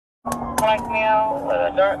black male with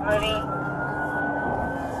a dark hoodie.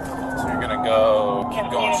 So you're gonna go,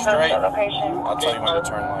 keep going straight. I'll tell you when to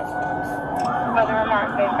turn left. Other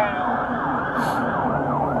remarks they found.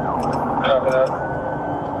 Copy that.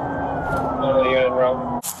 Another unit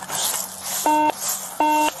route.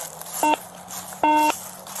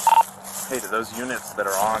 Hey, to those units that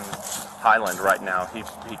are on Highland right now, he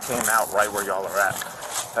came out right where y'all are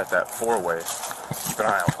at that four-way. Keep an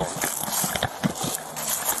eye out for him.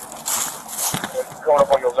 Going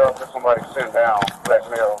up on your left, there's somebody sitting down, black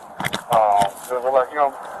male. We're like,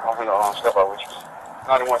 I'm gonna step out with you.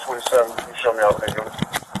 9127, you show me out there, unit.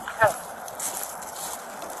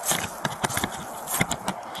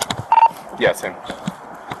 Yeah, it's him.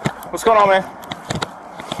 What's going on, man?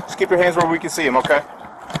 Just keep your hands where we can see him, okay?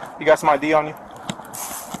 You got some ID on you?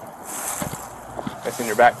 That's in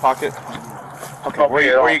your back pocket? Okay, where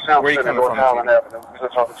you coming from? Highland Avenue. We're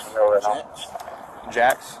talking to me right now.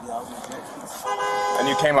 Jack's? Yeah, I was in Jack's. And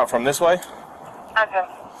you came up from this way? Okay.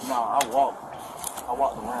 No, I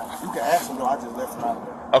walked around. You can ask him though, I just left him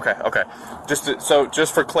out there. Okay.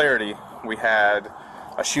 Just for clarity, we had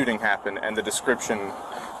a shooting happen, and the description,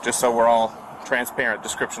 just so we're all transparent,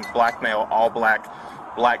 description's black male, all black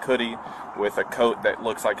hoodie with a coat that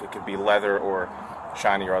looks like it could be leather or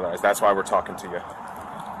shiny or otherwise. That's why we're talking to you.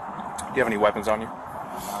 Do you have any weapons on you?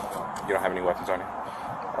 You don't have any weapons on you?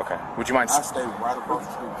 Okay. Would you mind? I stay right across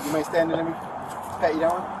the street. You may stand in and pat you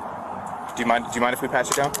down? Do you mind if we pat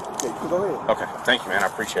you down? Yeah, you can go ahead. Okay. Thank you, man. I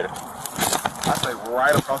appreciate it. I stay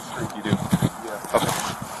right across the street. You do? Yeah. Okay.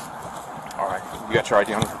 All right. You got your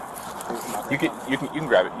ID on you? You can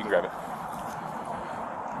grab it. You can grab it.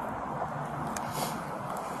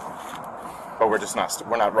 But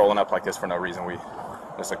we're not rolling up like this for no reason.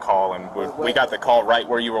 It's a call, and we got the call right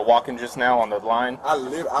where you were walking just now on the line. I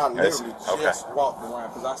literally just walked around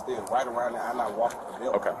because I stayed right around there and I walked the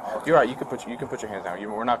building. Okay, you're all right. You can put your hands down.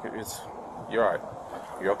 You're all right.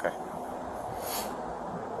 You're okay.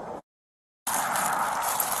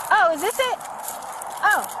 Oh, is this it?